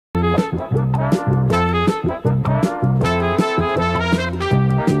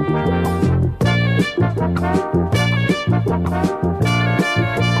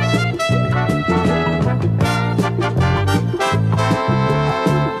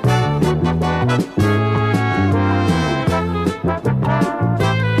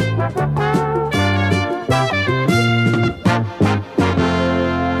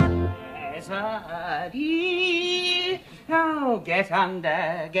get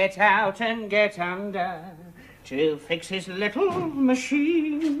under, get out and get under to fix his little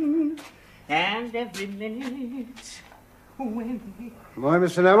machine. And every minute when he... Morning,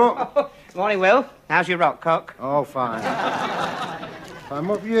 Mr. Neville. Oh, morning, Will. How's your rock cock? Oh, fine. Fine.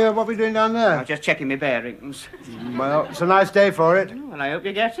 What are we doing down there? I'm just checking my bearings. Well, it's a nice day for it. Well, I hope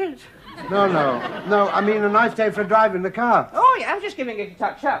you get it. No, I mean a nice day for driving the car. Oh, yeah, I'm just giving it a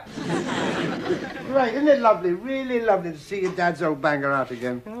touch-up. Right, isn't it lovely? Really lovely to see your dad's old banger out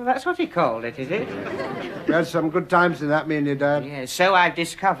again. Well, that's what he called it, is it? We had some good times in that, me and your dad. Yeah, so I've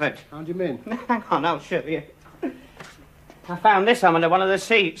discovered. How do you mean? Hang on, I'll show you. I found this under one of the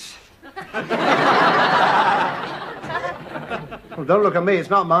seats. Well, don't look at me, it's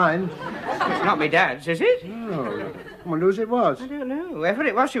not mine. It's not my dad's, is it? No. I wonder whose it was. I don't know. Whoever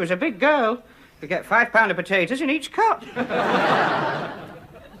it was, she was a big girl. You get £5 of potatoes in each cut.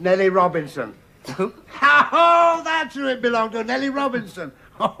 Nellie Robinson. Who? Oh, that's who it belonged to, Nellie Robinson.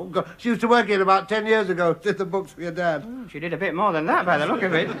 Oh, God. She used to work here about 10 years ago, did the books for your dad. Oh, she did a bit more than that by the look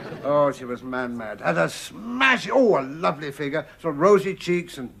of it. Oh, she was man-mad. Had a a lovely figure. Sort of rosy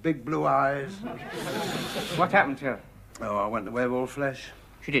cheeks and big blue eyes. What happened to her? Oh, I went the way of all flesh.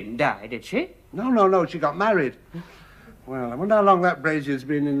 She didn't die, did she? No, she got married. Well, I wonder how long that brazier's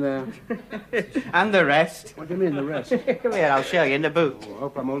been in there. And the rest. What do you mean, the rest? Come here, I'll show you in the boot. Oh, I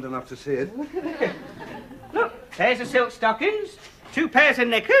hope I'm old enough to see it. Look, pairs of silk stockings, 2 pairs of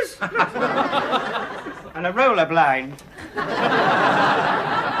knickers, and a roller blind.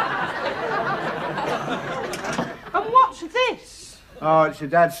 And what's this? Oh, it's your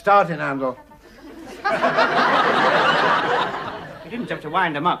dad's starting handle. You didn't have to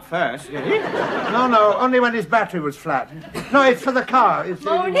wind them up first, did you? No, only when his battery was flat. No, it's for the car. It's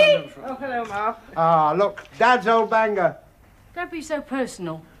Morning! Oh, hello, Ma. Ah, look, Dad's old banger. Don't be so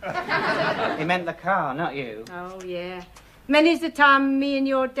personal. He meant the car, not you. Oh, yeah. Many's the time me and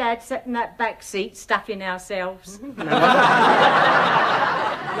your dad sat in that back seat stuffing ourselves. No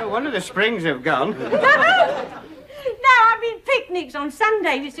wonder the springs have gone. No, I mean picnics on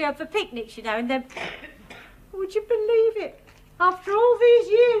Sunday. We used to go for picnics, you know, and then... Would you believe it? After all these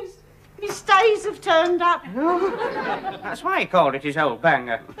years, his stays have turned up. That's why he called it his old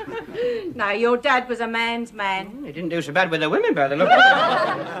banger. No, your dad was a man's man. He didn't do so bad with the women, by the look of it.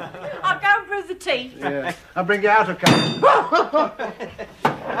 I'll go and brew the tea. Yeah. I'll bring you out a cup.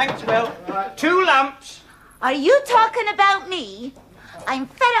 Thanks, Will. 2 lumps. Are you talking about me? I'm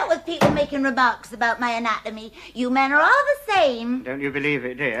fed up with people making remarks about my anatomy. You men are all the same. Don't you believe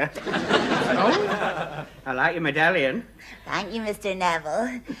it, dear? Oh, I like your medallion. Thank you, Mr.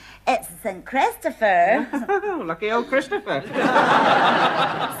 Neville. It's St. Christopher. Lucky old Christopher.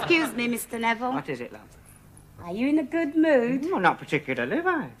 Excuse me, Mr. Neville. What is it, love? Are you in a good mood? Well, not particularly,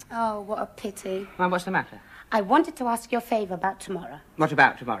 why? Oh, what a pity. Well, what's the matter? I wanted to ask you a favour about tomorrow. What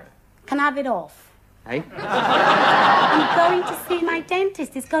about tomorrow? Can I have it off? Eh? I'm going to see my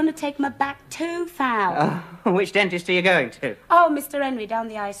dentist. He's going to take my back tooth out. Which dentist are you going to? Oh, Mr. Henry, down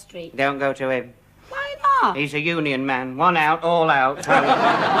the high street. Don't go to him. Why not? He's a union man. One out, all out. Come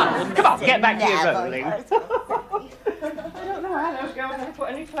on, get back to your rolling. I don't know how those girls ever put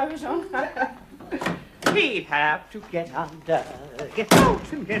any clothes on. We have to get under, get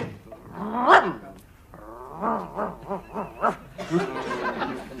out and get...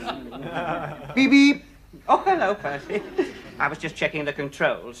 Beep, beep. Oh, hello, Percy. I was just checking the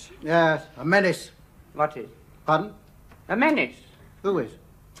controls. Yes, a menace. What is? Pardon? A menace. Who is?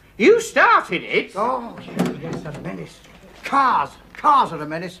 You started it. Oh, yes, a menace. Cars are a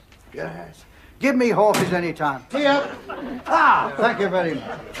menace. Yes. Give me horses any time. Here. Ah, thank you very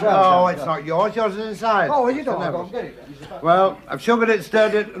much. No, it's not yours. Yours is inside. Oh, you don't Never. go get it. Well, I've sugared it,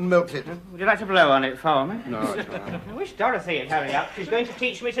 stirred it, and milked it. Would you like to blow on it for me? No, it's all right. I wish Dorothy would hurry up. She's going to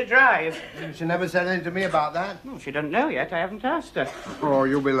teach me to drive. She never said anything to me about that. Well, she doesn't know yet. I haven't asked her. Oh,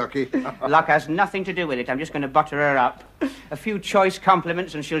 you'll be lucky. Luck has nothing to do with it. I'm just going to butter her up. A few choice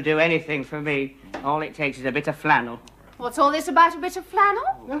compliments and she'll do anything for me. All it takes is a bit of flannel. What's all this about a bit of flannel?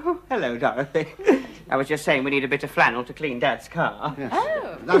 Oh, hello, Dorothy. I was just saying we need a bit of flannel to clean Dad's car. Yes.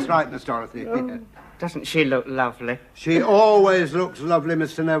 Oh. That's right, Miss Dorothy. Doesn't she look lovely? She always looks lovely,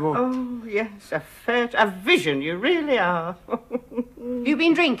 Mr. Neville. Oh, yes, a vision, you really are. You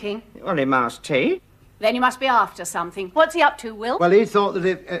been drinking? Only Ma's tea. Then you must be after something. What's he up to, Will? Well, he thought that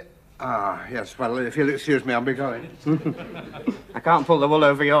if... yes, well, if you'll excuse me, I'll be going. I can't pull the wool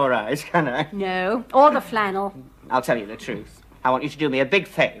over your eyes, can I? No, or the flannel. I'll tell you the truth. I want you to do me a big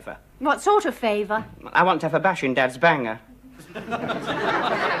favour. What sort of favour? I want to have a bash in Dad's banger.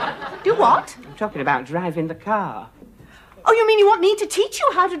 Do what? I'm talking about driving the car. Oh, you mean you want me to teach you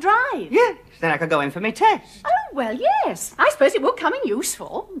how to drive? Yes, then I could go in for my test. Oh, well, yes. I suppose it will come in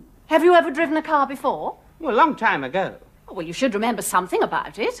useful. Have you ever driven a car before? Well, a long time ago. Oh, well, you should remember something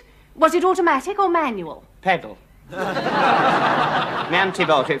about it. Was it automatic or manual? Pedal. My auntie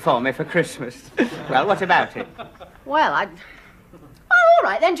bought it for me for Christmas. Well, what about it? Well, Oh, all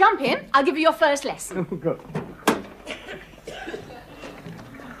right, then jump in. I'll give you your first lesson. Oh, good.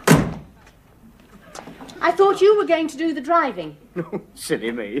 I thought you were going to do the driving.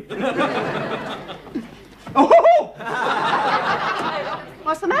 Silly me. Oh!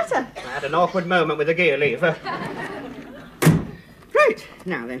 What's the matter? I had an awkward moment with the gear lever. Right,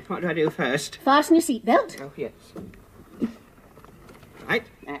 now then, what do I do first? Fasten your seatbelt. Oh, yes. Right,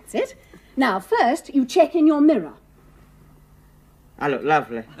 That's it. Now, first, you check in your mirror. I look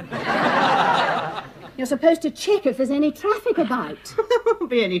lovely. You're supposed to check if there's any traffic about. There won't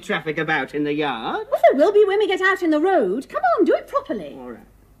be any traffic about in the yard. Well, there will be when we get out in the road. Come on, do it properly. All right.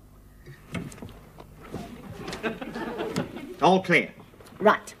 All clear.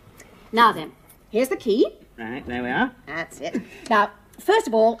 Right. Now then, here's the key. Right, there we are. That's it. Now, first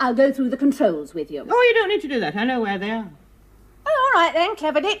of all, I'll go through the controls with you. Oh, you don't need to do that. I know where they are. Oh, all right then,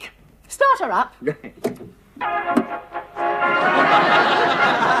 clever Dick. Start her up. Right.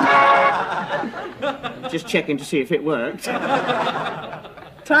 Just checking to see if it worked.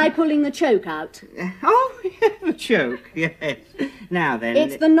 Try pulling the choke out. Oh, yeah, the choke, yes. Now then.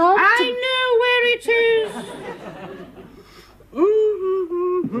 It's the knob. I know where it is. Oh!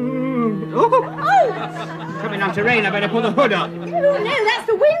 Coming on to rain, I better pull the hood up. Oh, no, that's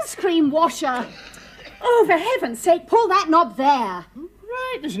the windscreen washer. Oh, for heaven's sake, pull that knob there.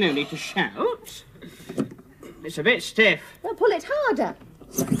 Right, there's no need to shout. It's a bit stiff. Well, pull it harder.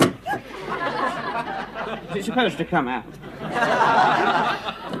 Is it supposed to come out?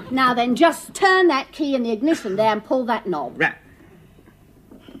 Now then, just turn that key in the ignition there and pull that knob. Right.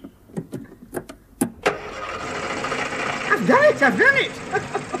 I've done it!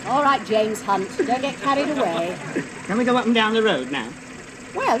 All right, James Hunt, don't get carried away. Can we go up and down the road now?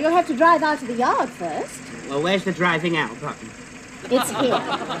 Well, you'll have to drive out of the yard first. Well, where's the driving out button? It's here.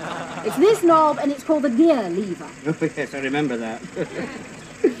 It's this knob, and it's called the gear lever. Oh, yes, I remember that.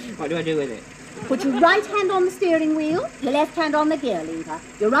 What do I do with it? Put your right hand on the steering wheel, your left hand on the gear lever,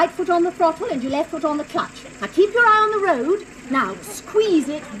 your right foot on the throttle, and your left foot on the clutch. Now, keep your eye on the road. Now, squeeze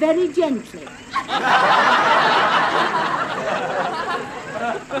it very gently.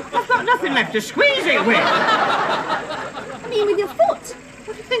 I've got nothing left to squeeze it with. I mean, with your foot.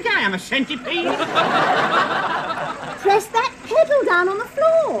 What do you think I am, a centipede? Press that pedal down on the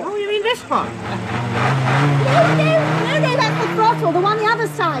floor. Oh, you mean this one? No, that's the throttle, the one on the other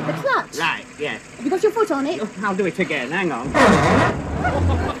side, the clutch. Right, yes. Have you got your foot on it? I'll do it again, hang on.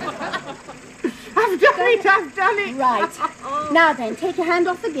 I've done it. Right. Now then, take your hand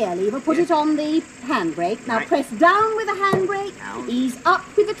off the gear lever, put it on the handbrake. Now Right. press down with the handbrake, Down. ease up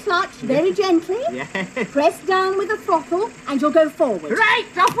with the clutch, very gently. Yes. Press down with the throttle, and you'll go forward. Right,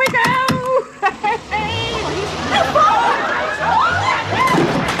 off we go!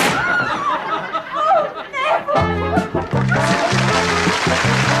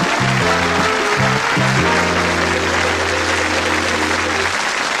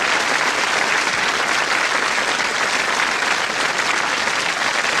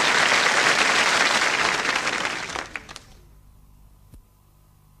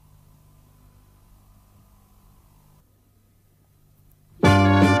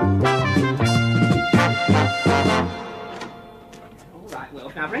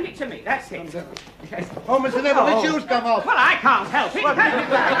 Now bring it to me, that's it. Yes. Oh, Mr. Neville, the shoes come off. Well, I can't help it. Come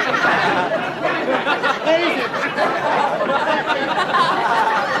on.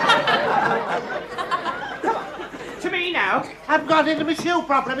 To me now. I've got into my shoe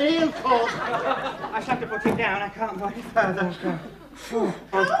properly, my heel caught. I shall have to put it down. I can't go any further.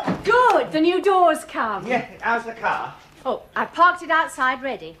 Good, the new door's come. Yeah, how's the car? Oh, I've parked it outside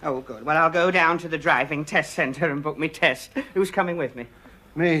ready. Oh, good. Well, I'll go down to the driving test centre and book me test. Who's coming with me?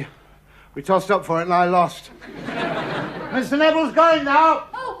 Me. We tossed up for it and I lost. Mr. Neville's going now.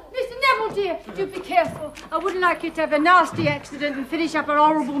 Oh, Mr. Neville, dear, do be careful. I wouldn't like you to have a nasty accident and finish up a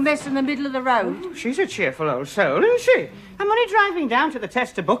horrible mess in the middle of the road. She's a cheerful old soul, isn't she? I'm only driving down to the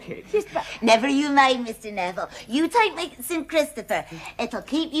test to book it. Yes, but... Never you mind, Mr. Neville. You take me to St. Christopher. It'll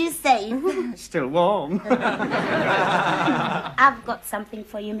keep you safe. It's still warm. I've got something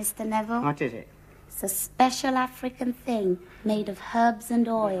for you, Mr. Neville. What is it? It's a special African thing made of herbs and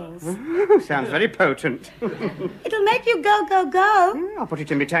oils. Sounds very potent. It'll make you go, go, go. I'll put it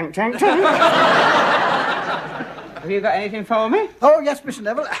in my tank. Have you got anything for me? Oh, yes, Mr.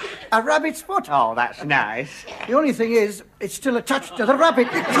 Neville. A rabbit's foot. Oh, that's nice. The only thing is, it's still attached to the rabbit.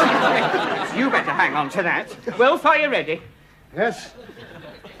 You better hang on to that. Well, fire ready? Yes.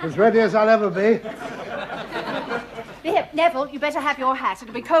 As ready as I'll ever be. Here, Neville, you better have your hat.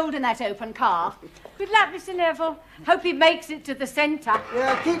 It'll be cold in that open car. Good luck, Mr. Neville. Hope he makes it to the centre.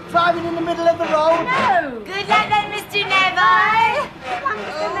 Yeah, keep driving in the middle of the road. No! Good luck then, Mr. Neville.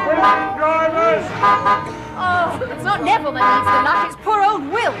 Drivers! Oh, it's not Neville that needs the luck, it's poor old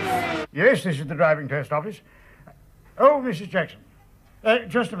Will. Yes, this is the driving test office. Oh, Mrs. Jackson.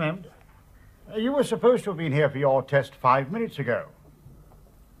 Just a moment. You were supposed to have been here for your test 5 minutes ago.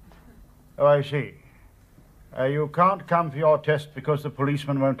 Oh, I see. You can't come for your test because the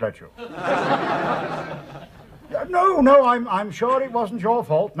policeman won't let you. No, I'm sure it wasn't your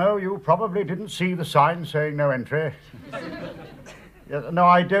fault. No, you probably didn't see the sign saying no entry. No,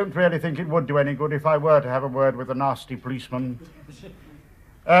 I don't really think it would do any good if I were to have a word with a nasty policeman.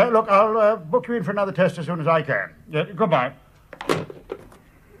 Look, I'll book you in for another test as soon as I can. Goodbye.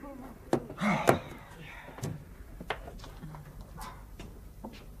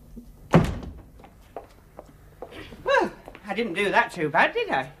 Well, I didn't do that too bad, did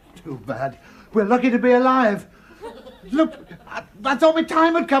I? Too bad. We're lucky to be alive. Look, I thought my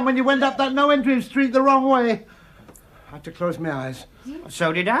time had come when you went up that no-entry street the wrong way. I had to close my eyes.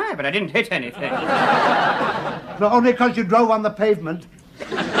 So did I, but I didn't hit anything. Not only because you drove on the pavement.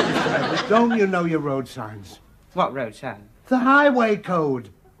 Don't you know your road signs? What road sign? The highway code.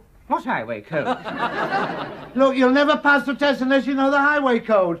 What highway code? Look, you'll never pass the test unless you know the highway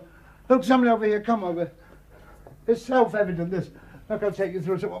code. Look, somebody over here, come over. It's self-evident, this. Look, I'll take you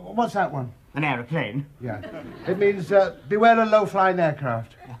through. So, what's that one? An aeroplane. Yeah. It means, beware of low-flying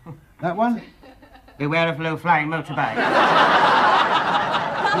aircraft. That one? Beware of low-flying motorbike.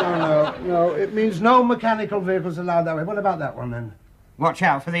 No. It means no mechanical vehicles allowed that way. What about that one, then? Watch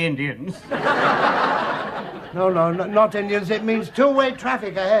out for the Indians. No, not Indians. It means two-way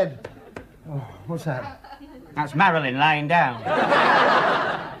traffic ahead. Oh, what's that? That's Marilyn lying down.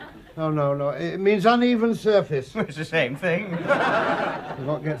 No. It means uneven surface. It's the same thing. We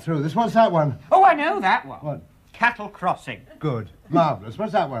won't get through this. What's that one? Oh, I know that one. What? Cattle crossing. Good. Marvellous.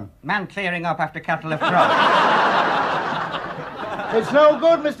 What's that one? Man clearing up after cattle have crossed. It's no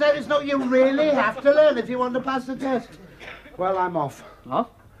good, Miss Davis. No, you really have to learn if you want to pass the test. Well, I'm off. Off?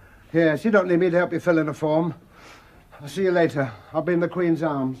 Yes, you don't need me to help you fill in a form. I'll see you later. I'll be in the Queen's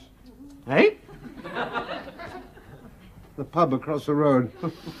Arms. Eh? The pub across the road.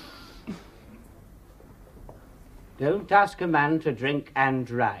 Don't ask a man to drink and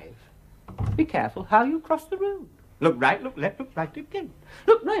drive. Be careful how you cross the road. Look right, look left, look right again.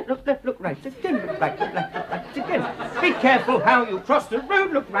 Look right, look left, look right again. Look right, look left, look right again. Be careful how you cross the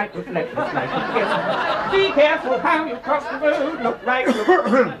road. Look right, look left, look right again. Be careful how you cross the road. Look right, look...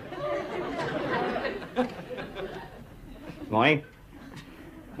 Morning.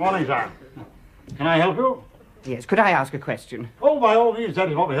 Morning, sir. Can I help you? Yes, could I ask a question? Oh, by all means, that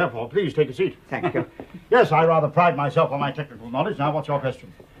is what we're here for. Please take a seat. Thank you. Yes, I rather pride myself on my technical knowledge. Now, what's your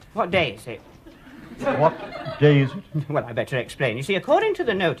question? What day is it? What day is it? Well, I better explain. You see, according to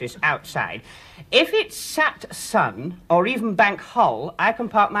the notice outside, if it's Sat Sun or even Bank Hull, I can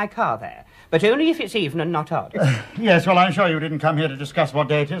park my car there. But only if it's even and not odd. Yes, well, I'm sure you didn't come here to discuss what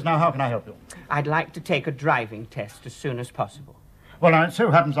day it is. Now, how can I help you? I'd like to take a driving test as soon as possible. Well, now, it so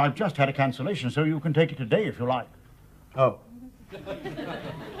happens I've just had a cancellation, so you can take it today if you like. Oh.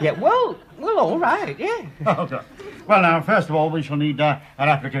 Yeah, well, all right, yeah. Okay. Well, now, first of all, we shall need an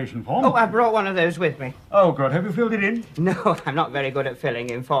application form. Oh, I brought one of those with me. Oh, good. Have you filled it in? No, I'm not very good at filling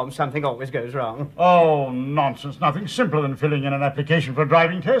in forms. Something always goes wrong. Oh, nonsense. Nothing simpler than filling in an application for a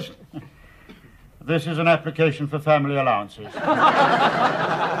driving test. This is an application for family allowances.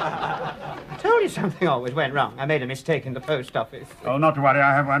 I told you something always went wrong. I made a mistake in the post office. Oh, not to worry.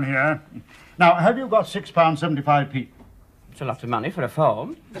 I have one here. Now, have you got £6.75p? It's a lot of money for a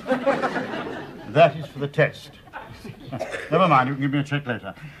form. That is for the test. Never mind, you can give me a check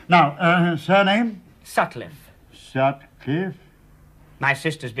later. Now, surname? Sutcliffe. Sutcliffe. My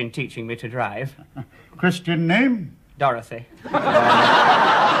sister's been teaching me to drive. Christian name? Dorothy.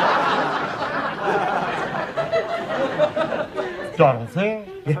 Dorothy?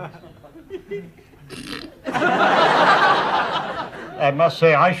 I must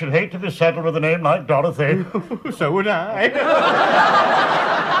say, I should hate to be saddled with a name like Dorothy. So would I.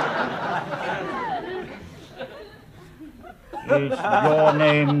 Is your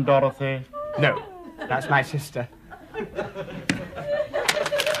name Dorothy? No, that's my sister.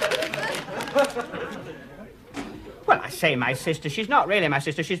 Well, I say my sister. She's not really my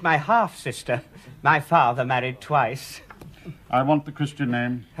sister. She's my half-sister. My father married twice. I want the Christian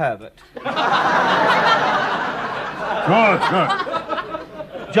name. Herbert. Good.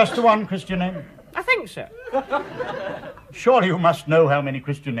 Just the one Christian name? I think so. Surely you must know how many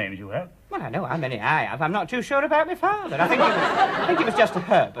Christian names you have. Well, I know how many I have. I'm not too sure about my father. I think it was just a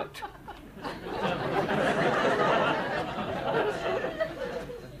Herbert.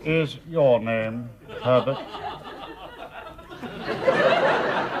 Is your name Herbert?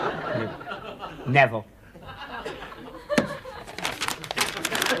 Neville.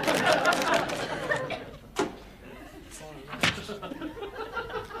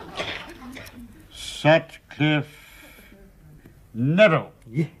 Sutcliffe Neville.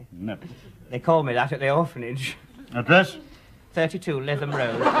 Yeah. Neville. They call me that at the orphanage. Address? 32 Lytham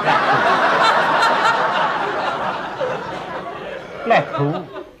Road. Blackpool.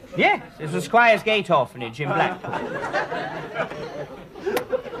 Yes, it's the Squire's Gate orphanage in Blackpool.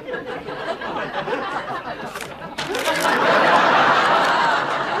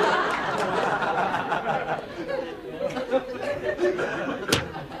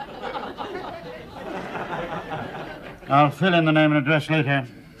 I'll fill in the name and address later.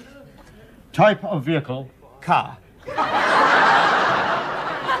 Type of vehicle? Car.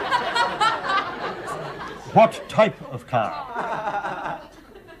 What type of car?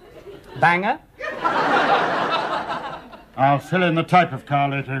 Banger. I'll fill in the type of car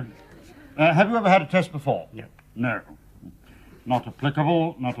later. Have you ever had a test before? No. No. Not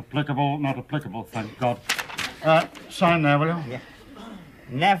applicable, not applicable, not applicable, thank God. Sign there, will you? Yeah.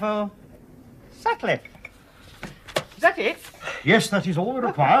 Neville Sutcliffe. Is that it? Yes, that is all we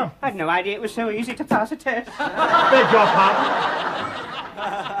require. I'd no idea it was so easy to pass a test. Beg your pardon?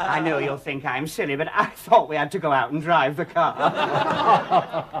 I know you'll think I'm silly, but I thought we had to go out and drive the car.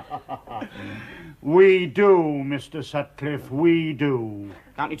 We do, Mr. Sutcliffe, we do.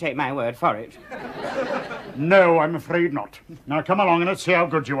 Can't you take my word for it? No, I'm afraid not. Now come along and let's see how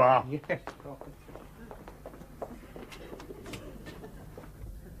good you are. Yes.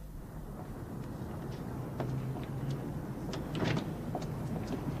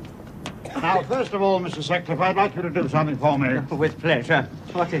 Now, first of all, Mr. Sutcliffe, I'd like you to do something for me. With pleasure.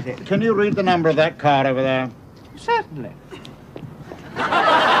 What is it? Can you read the number of that car over there? Certainly.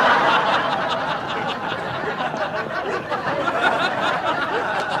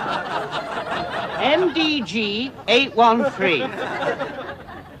 MDG 813.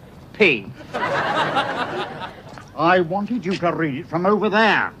 P. I wanted you to read it from over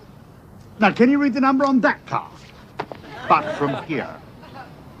there. Now, can you read the number on that car? But from here.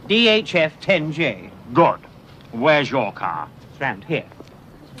 DHF 10J. Good. Where's your car? It's round here.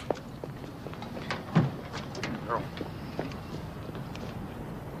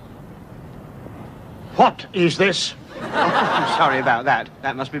 What is this? Oh, I'm sorry about that.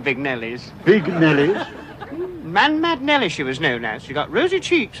 That must be Big Nellie's. Big Nellie's? Man-Mad Nellie she was known as. She got rosy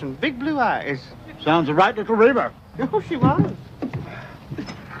cheeks and big blue eyes. Sounds a right little raver. Oh, she was.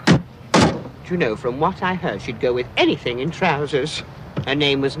 Do you know, from what I heard, she'd go with anything in trousers. Her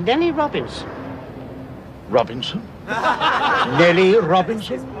name was Nellie Robinson. Robinson? Nellie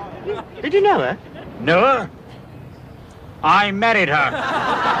Robinson? Did you know her? Know her? I married her.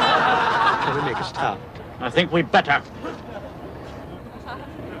 Shall we make a start? I think we'd better.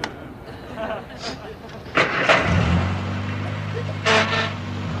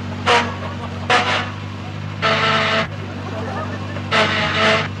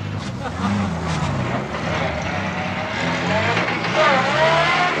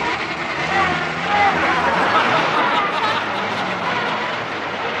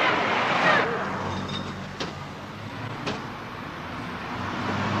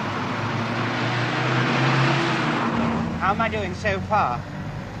 How am I doing so far?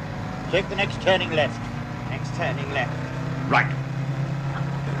 Take the next turning left. Next turning left. Right.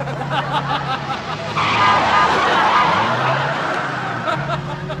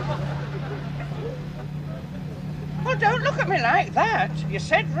 Well, don't look at me like that. You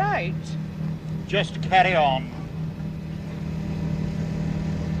said right. Just carry on.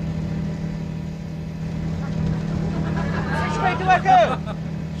 Which way do I go?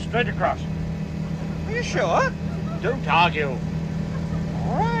 Straight across. Are you sure? Don't argue. All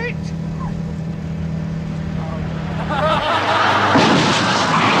right.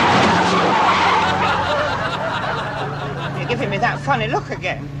 You're giving me that funny look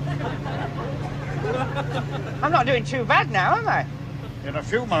again. I'm not doing too bad now, am I? In a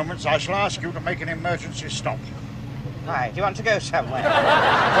few moments, I shall ask you to make an emergency stop. Why? Do you want to go somewhere? When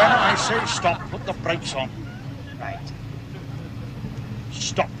I say stop, put the brakes on. Right.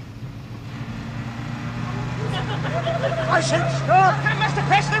 Stop. I said stop! I must have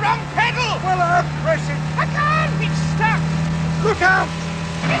pressed the wrong pedal! Well, I'm pressing. I can't! It's stuck! Look out!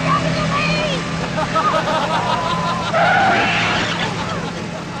 Get out of the way!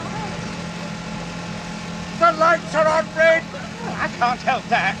 The lights are on red! I can't help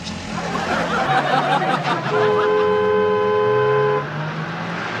that.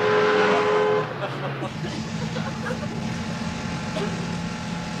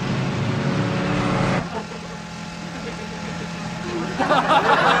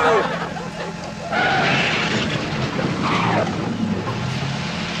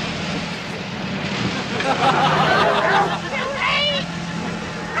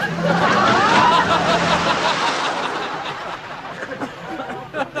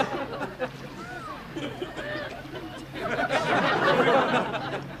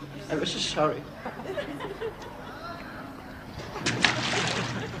 I'm so sorry.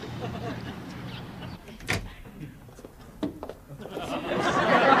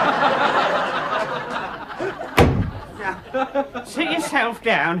 Now, sit yourself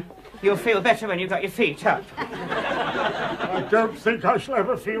down. You'll feel better when you've got your feet up. I don't think I shall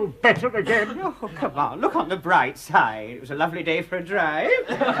ever feel better again. Oh, come on, look on the bright side. It was a lovely day for a drive.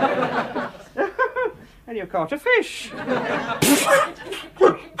 And you caught a fish.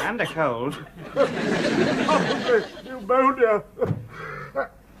 And a cold. Pneumonia.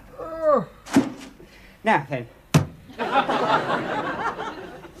 Now then.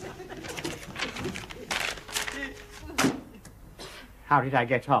 How did I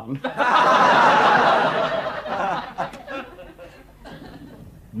get on?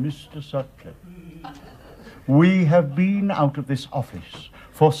 Mr. Sutcliffe, we have been out of this office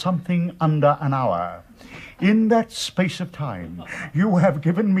for something under an hour. In that space of time, you have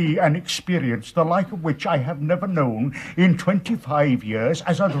given me an experience the like of which I have never known in 25 years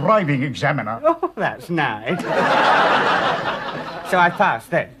as a driving examiner. Oh, that's nice. So I passed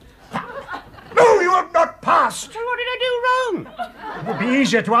then? No, you have not passed! Well, what did I do wrong? It would be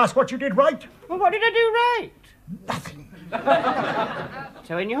easier to ask what you did right. Well, what did I do right? Nothing.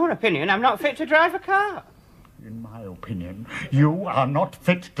 So in your opinion, I'm not fit to drive a car? In my opinion, you are not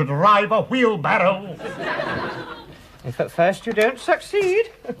fit to drive a wheelbarrow. If at first you don't succeed,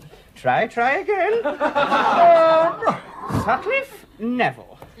 try again. Sutcliffe,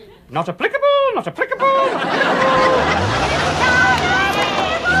 Neville. Not applicable, not applicable, not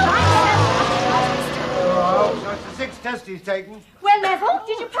Oh, so it's the sixth test he's taken. Well, Neville,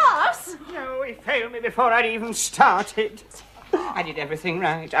 did you pass? No, he failed me before I'd even started. I did everything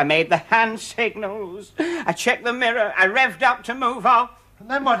right. I made the hand signals. I checked the mirror. I revved up to move off. And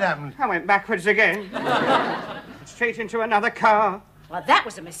then what happened? I went backwards again. Straight into another car. Well, that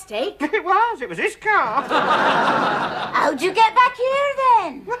was a mistake. It was. It was his car. How'd you get back here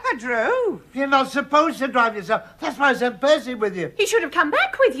then? Well, I drove. You're not supposed to drive yourself. That's why I sent Percy with you. He should have come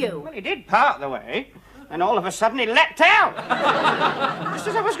back with you. Well, he did part the way. And all of a sudden he leapt out. Just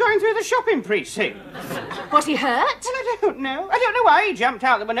as I was going through the shopping precinct. Was he hurt? Well, I don't know. I don't know why he jumped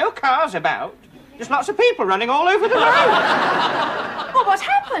out. There were no cars about. Just lots of people running all over the road. Well, what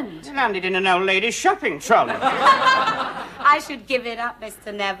happened? He landed in an old lady's shopping trolley. I should give it up,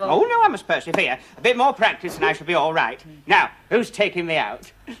 Mr. Neville. Oh, no, I must persevere. A bit more practice and I shall be all right. Now, who's taking me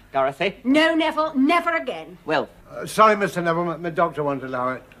out? Dorothy? No, Neville, never again. Well, Sorry, Mr. Neville, my doctor won't allow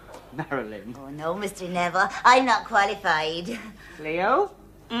it. Marilyn. Oh, no, Mr. Neville. I'm not qualified. Leo?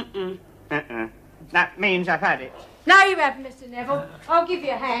 That means I've had it. Now you have, Mr. Neville. I'll give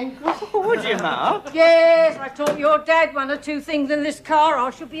you a hand. Would you, Ma? Yes, I taught your dad one or two things in this car. I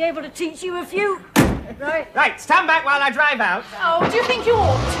shall be able to teach you a few. Right. Right, stand back while I drive out. Oh, do you think you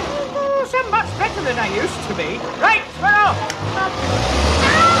ought to? Oh, so much better than I used to be. Right, we're off.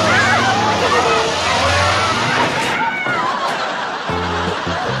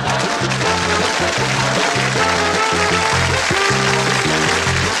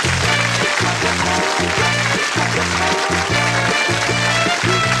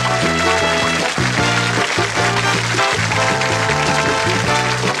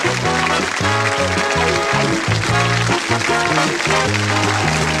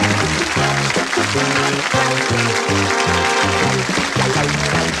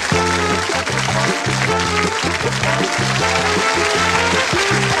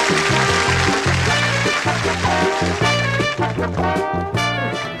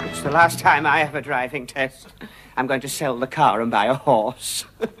 It's the last time I have a driving test. I'm going to sell the car and buy a horse.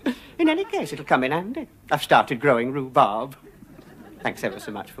 In any case, it'll come in handy. I've started growing rhubarb. Thanks ever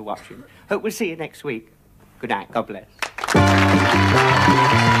so much for watching. Hope we'll see you next week. Good night. God bless.